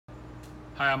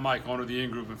Hi, I'm Mike, owner of the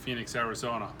In-Group in Phoenix,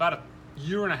 Arizona. About a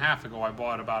year and a half ago, I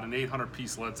bought about an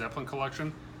 800-piece Led Zeppelin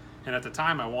collection. And at the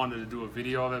time, I wanted to do a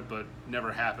video of it, but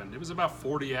never happened. It was about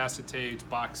 40 acetates,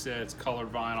 box sets,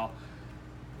 colored vinyl.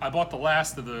 I bought the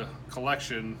last of the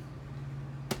collection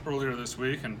earlier this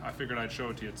week, and I figured I'd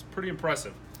show it to you. It's pretty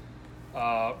impressive.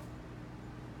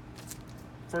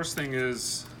 First thing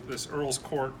is this Earl's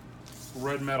Court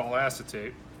red metal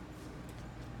acetate.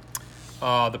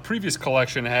 The previous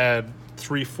collection had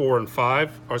 3, 4, and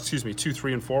 5, or excuse me, 2,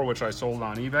 3, and 4, which I sold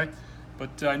on eBay.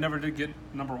 But I never did get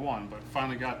number 1, but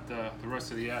finally got the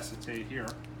rest of the acetate here.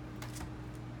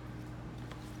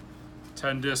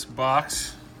 10-disc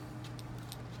box.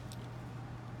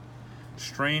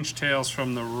 Strange Tales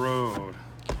from the Road.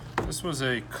 This was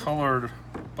a colored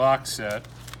box set,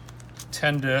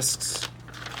 10 discs,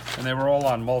 and they were all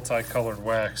on multicolored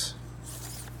wax.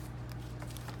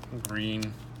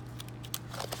 Green.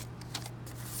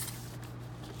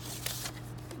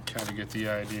 Kind of get the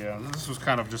idea. This was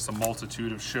kind of just a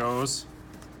multitude of shows.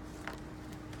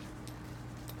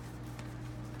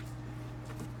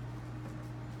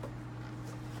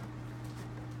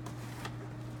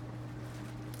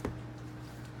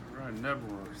 All right,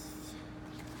 Nebworth.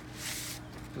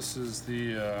 This is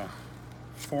the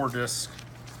 4-disc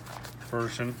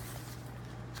version,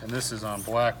 and this is on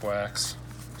black wax.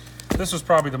 This was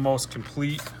probably the most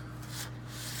complete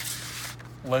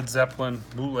Led Zeppelin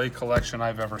bootleg collection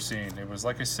I've ever seen. It was,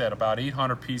 like I said, about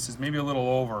 800 pieces, maybe a little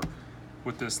over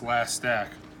with this last stack.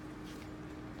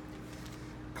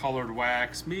 Colored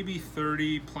wax, maybe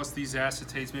 30 plus these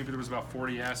acetates. Maybe there was about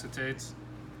 40 acetates.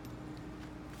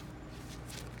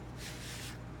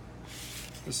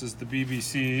 This is the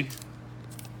BBC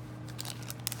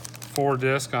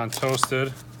 4-disc on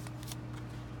toasted.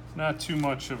 Not too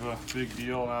much of a big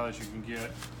deal now that you can get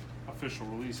official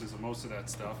releases of most of that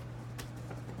stuff.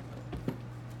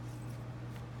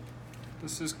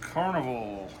 This is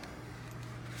Carnival.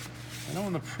 I know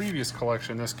in the previous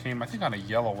collection this came, I think on a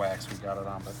yellow wax we got it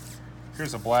on, but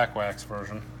here's a black wax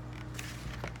version.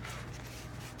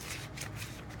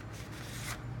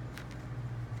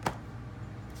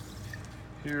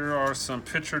 Here are some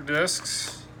picture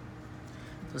discs.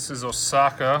 This is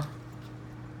Osaka.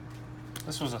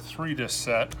 This was a 3-disc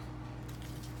set.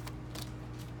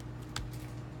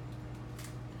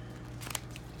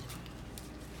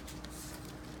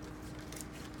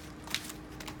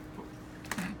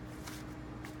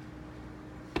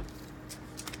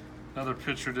 Another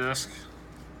picture disc.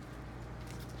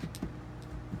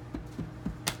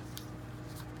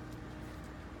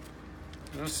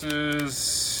 This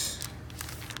is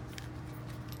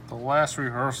The Last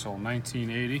Rehearsal,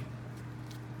 1980.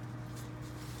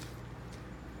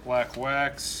 Black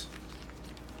wax.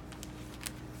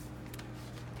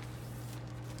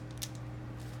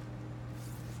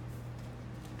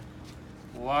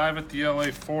 Live at the LA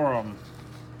Forum.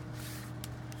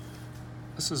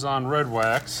 This is on red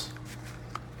wax.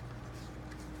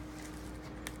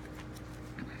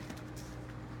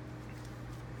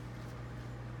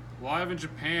 Live in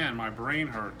Japan, My Brain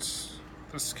Hurts.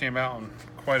 This came out in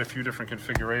quite a few different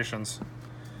configurations.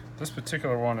 This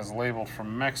particular one is labeled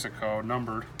from Mexico,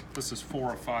 numbered. This is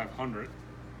 4 of 500.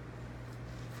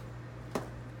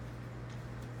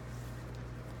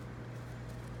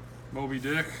 Moby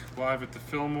Dick, live at the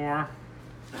Fillmore.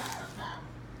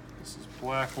 This is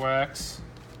black wax.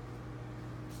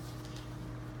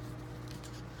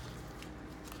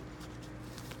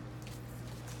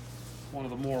 One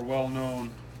of the more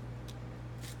well-known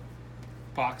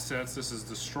box sets. This is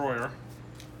Destroyer.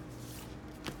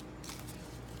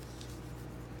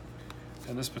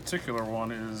 And this particular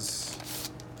one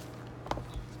is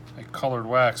a colored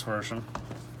wax version.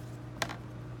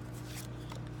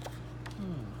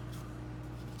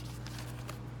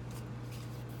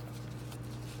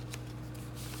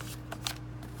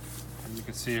 And you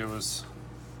can see this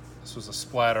was a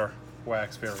splatter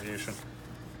wax variation.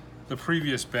 The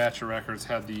previous batch of records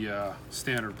had the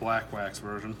standard black wax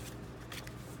version.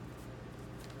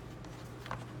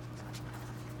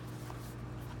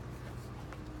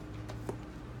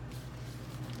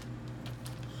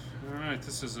 Alright,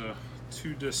 this is a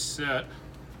 2-disc set,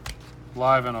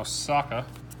 live in Osaka.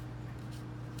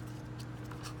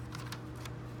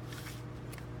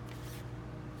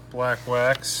 Black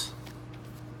wax.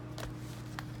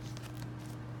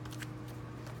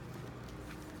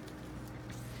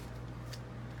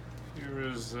 Here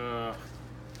is the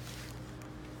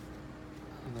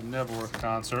Nebworth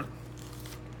concert.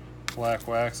 Black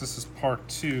wax. This is part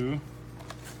 2.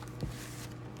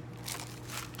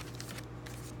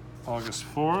 August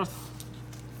 4th.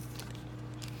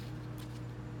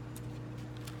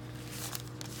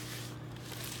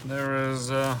 There is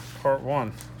part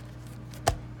 1,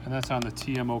 and that's on the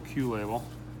TMOQ label.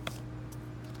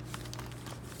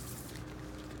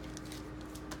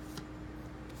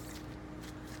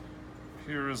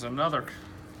 Here is another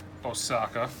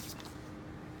Osaka.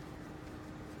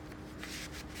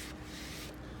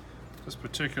 This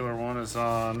particular one is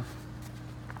on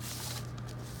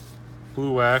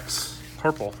blue wax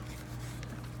purple.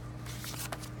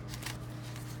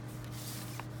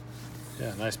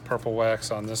 Yeah, nice purple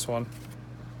wax on this one.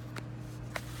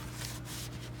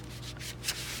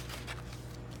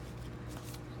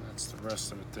 That's the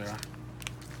rest of it there.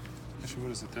 Actually,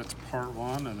 what is it? That's part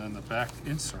 1, and then the back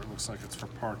insert looks like it's for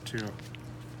part 2.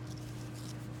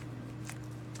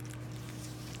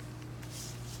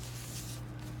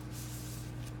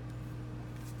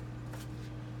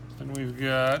 And we've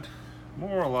got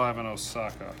more Alive in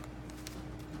Osaka.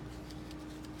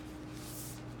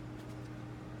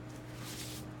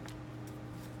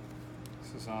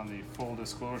 This is on the full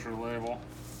disclosure label.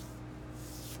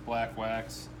 Black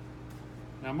wax.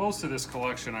 Now, most of this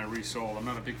collection I resold. I'm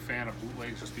not a big fan of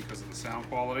Bootlegs just because of the sound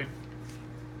quality.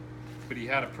 But he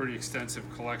had a pretty extensive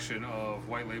collection of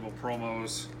white label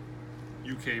promos,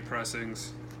 UK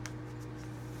pressings,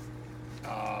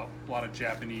 a lot of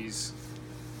Japanese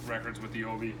records with the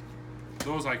Obi.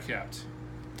 Those I kept.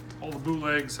 All the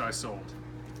bootlegs I sold.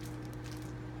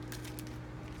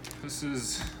 This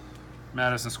is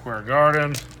Madison Square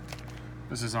Garden.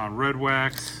 This is on red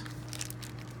wax.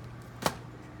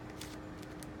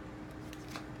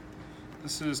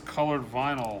 This is colored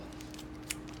vinyl.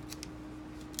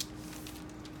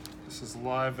 This is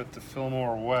live at the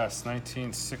Fillmore West,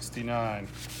 1969.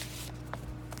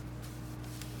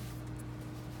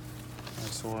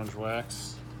 Nice orange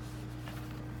wax.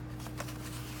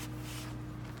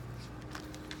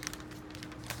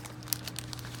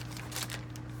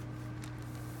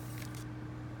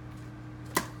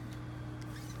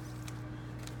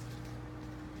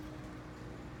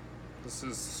 This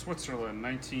is Switzerland,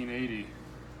 1980.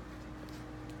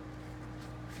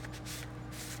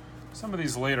 Some of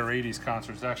these later 80s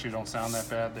concerts actually don't sound that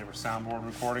bad. They were soundboard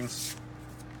recordings.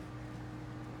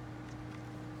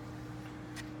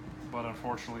 But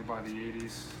unfortunately, by the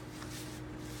 80s,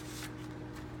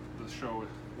 the show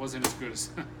wasn't as good as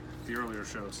the earlier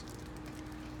shows.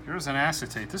 Here's an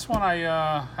acetate. This one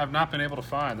I have not been able to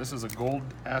find. This is a gold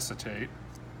acetate.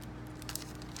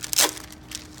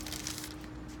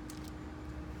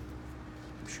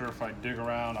 I'm sure if I dig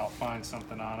around, I'll find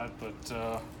something on it,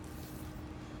 but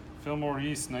Fillmore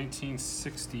East,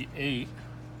 1968,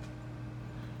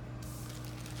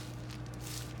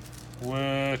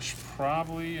 which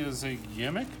probably is a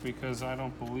gimmick because I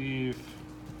don't believe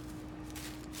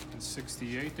in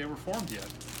 68 they were formed yet.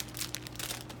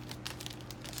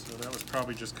 So that was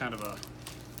probably just kind of a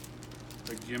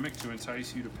gimmick to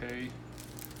entice you to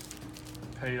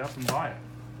pay up and buy it.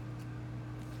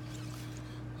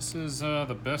 This is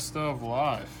the Best of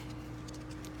Live.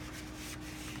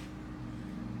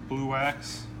 Blue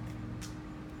wax.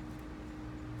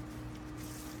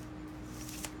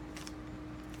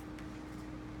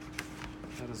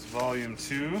 That is volume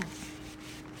 2.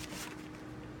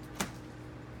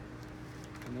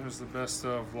 And there's the Best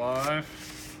of Live.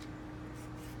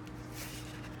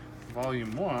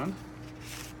 Volume 1.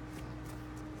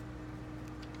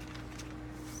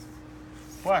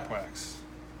 Black wax.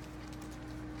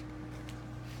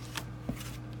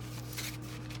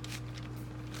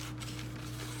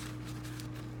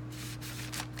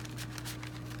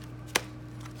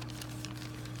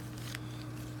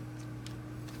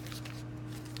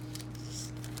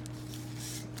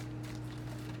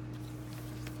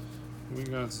 We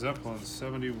got Zeppelin,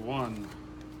 71.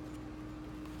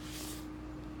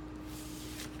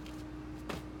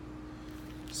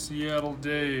 Seattle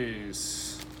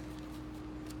Days.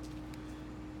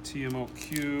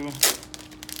 TMOQ.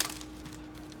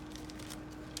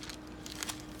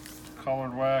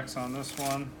 Colored wax on this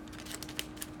one.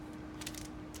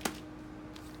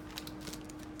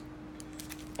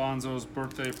 Bonzo's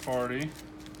Birthday Party.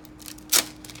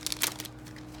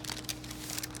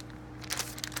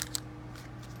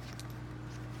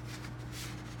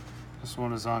 This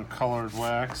one is on colored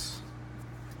wax.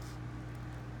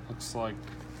 Looks like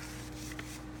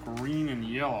green and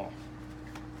yellow.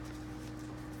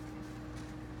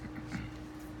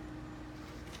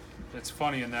 It's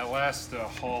funny, in that last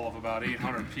haul of about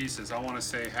 800 pieces, I want to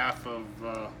say half of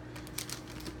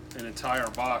an entire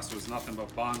box was nothing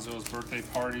but Bonzo's Birthday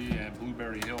Party and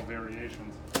Blueberry Hill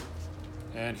variations.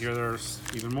 And here there's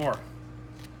even more.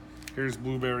 Here's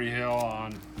Blueberry Hill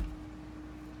on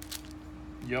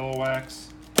yellow wax.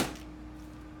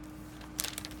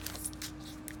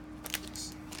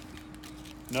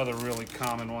 Another really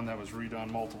common one that was redone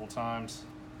multiple times.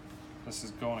 This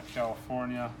is going to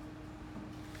California.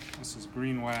 This is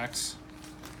green wax.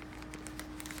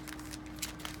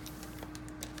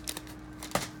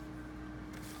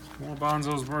 More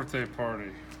Bonzo's birthday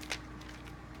party.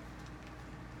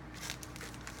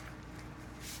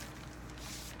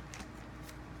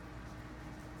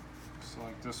 Looks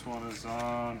like this one is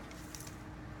on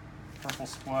purple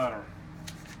splatter.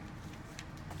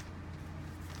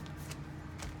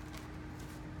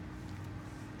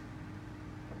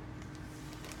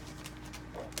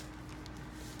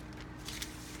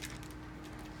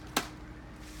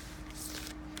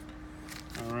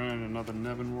 All right, another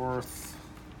Nebworth.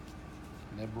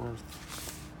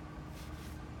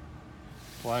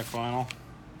 Black vinyl.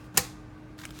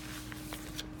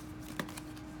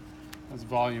 That's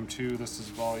volume 2. This is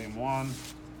volume 1.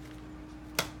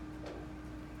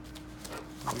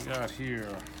 What we got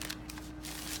here?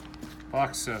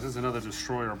 Box set. This is another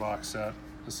Destroyer box set.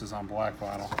 This is on black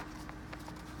vinyl.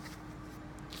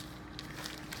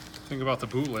 The thing about the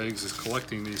bootlegs is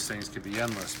collecting these things could be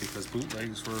endless because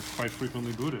bootlegs were quite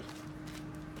frequently booted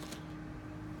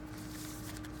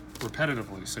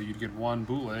repetitively, so you'd get one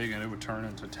bootleg and it would turn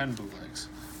into 10 bootlegs.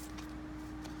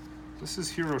 This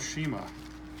is Hiroshima.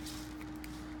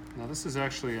 Now this is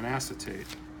actually an acetate.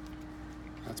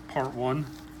 That's part 1.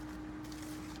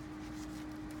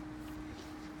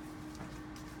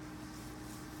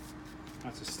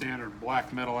 That's a standard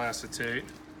black metal acetate.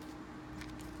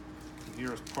 And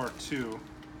here's part 2.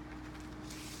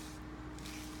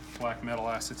 Black metal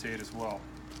acetate as well.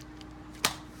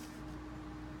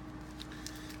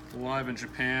 Live in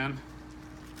Japan,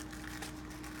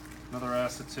 another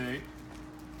acetate.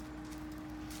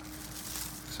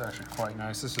 It's actually quite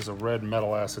nice. This is a red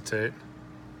metal acetate.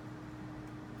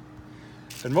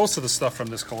 And most of the stuff from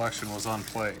this collection was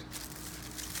unplayed.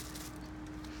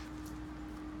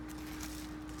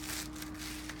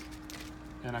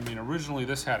 And I mean, originally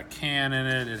this had a can in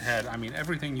it. It had, I mean,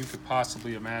 everything you could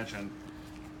possibly imagine.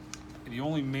 The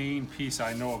only main piece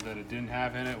I know of that it didn't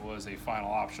have in it was a final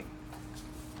option.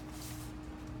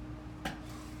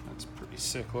 Pretty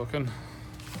sick looking.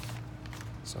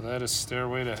 So that is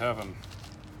Stairway to Heaven.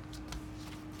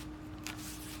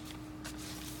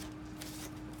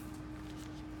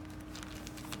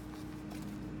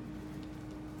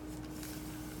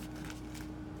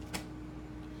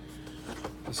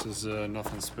 This is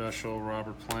Nothing Special,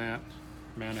 Robert Plant,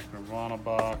 Manic Nirvana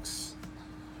box.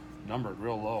 Numbered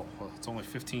real low. Well, it's only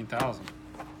 15,000.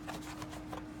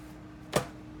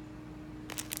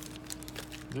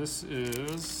 This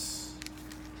is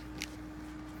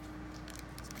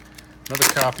another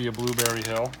copy of Blueberry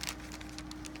Hill.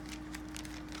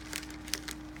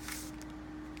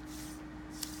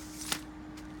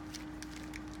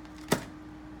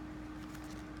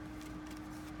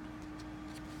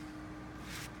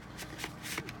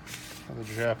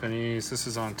 Another Japanese. This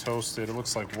is on toasted. It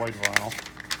looks like white vinyl.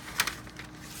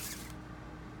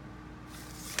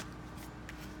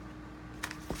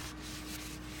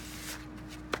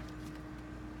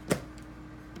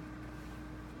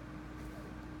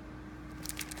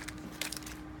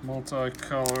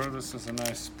 Multicolor. This is a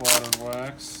nice splattered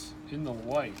wax. In the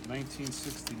Light,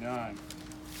 1969.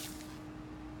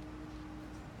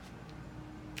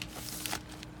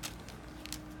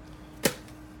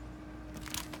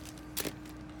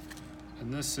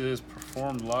 And this is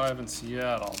performed live in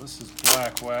Seattle. This is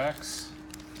black wax.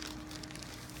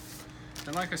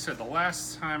 And like I said, the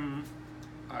last time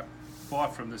I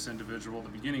bought from this individual, the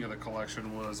beginning of the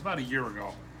collection, was about a year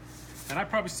ago. And I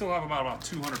probably still have about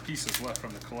 200 pieces left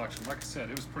from the collection. Like I said,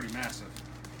 it was pretty massive.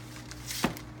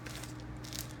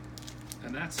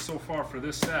 And that's so far for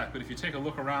this stack. But if you take a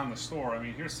look around the store, I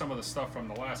mean, here's some of the stuff from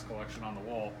the last collection on the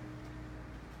wall.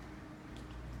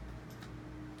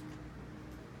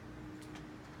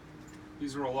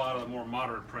 These are a lot of the more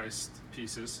moderate priced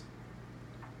pieces.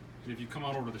 And if you come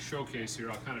on over to the showcase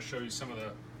here, I'll kind of show you some of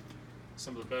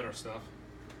the better stuff.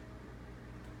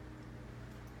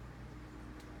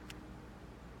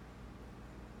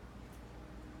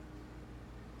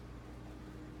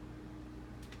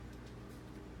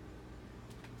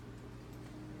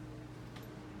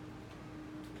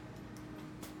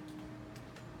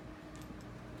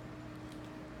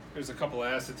 Here's a couple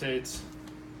of acetates.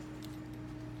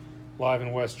 Live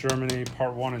in West Germany,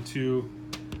 part 1 and 2,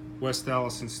 West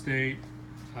Allison State.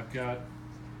 I've got,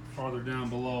 farther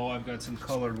down below, I've got some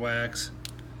colored wax,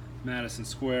 Madison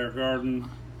Square Garden.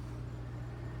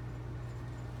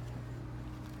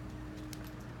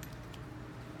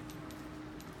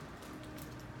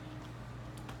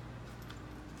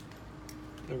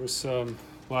 There was some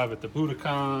live at the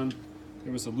Budokan,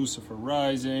 There was a Lucifer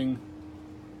Rising,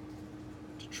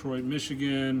 Detroit,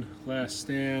 Michigan, Last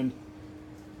Stand.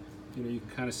 You know, you can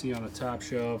kind of see on the top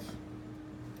shelf.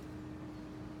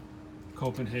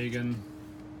 Copenhagen.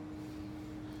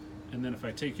 And then if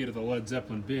I take you to the Led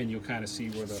Zeppelin bin, you'll kind of see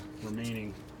where the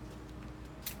remaining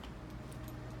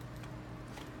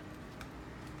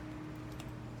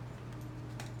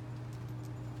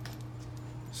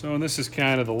so, and this is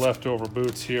kind of the leftover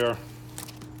boots here.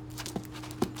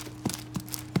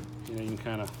 You know, you can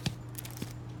kind of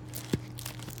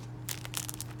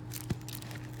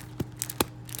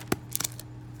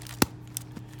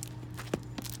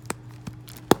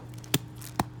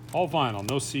all vinyl,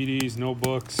 no CDs, no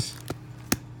books.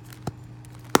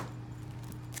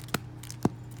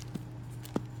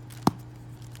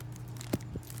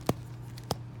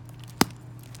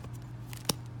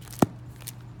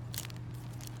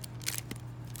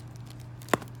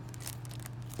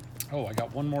 Oh, I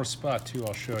got one more spot too,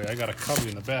 I'll show you. I got a cubby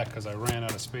in the back because I ran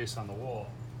out of space on the wall.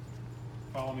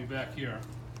 Follow me back here.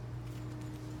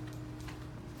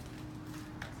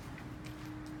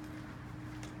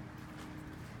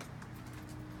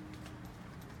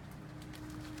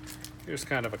 Here's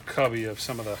kind of a cubby of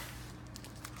some of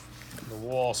the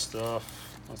wall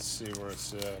stuff. Let's see where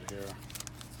it's at here.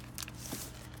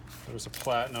 There's a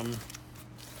Platinum,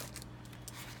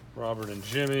 Robert and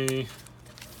Jimmy.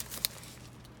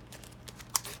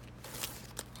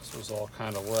 This was all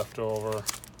kind of leftover.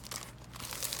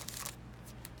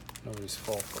 Nobody's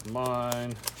fault but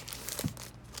mine.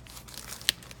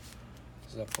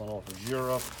 Zeppelin off of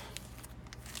Europe.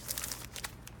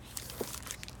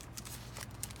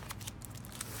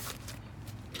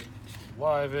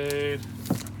 Live Aid.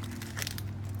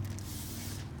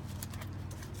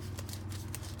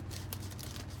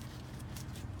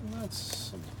 And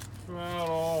that's about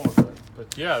all of it.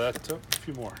 But yeah, that took a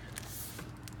few more.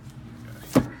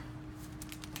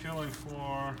 Killing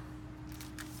Floor,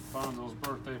 Bonzo's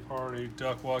birthday party,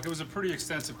 Duck Walk. It was a pretty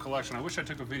extensive collection. I wish I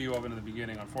took a video of it in the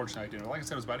beginning. Unfortunately, I didn't. Like I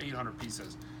said, it was about 800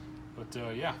 pieces.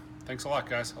 But yeah, thanks a lot,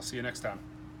 guys. I'll see you next time.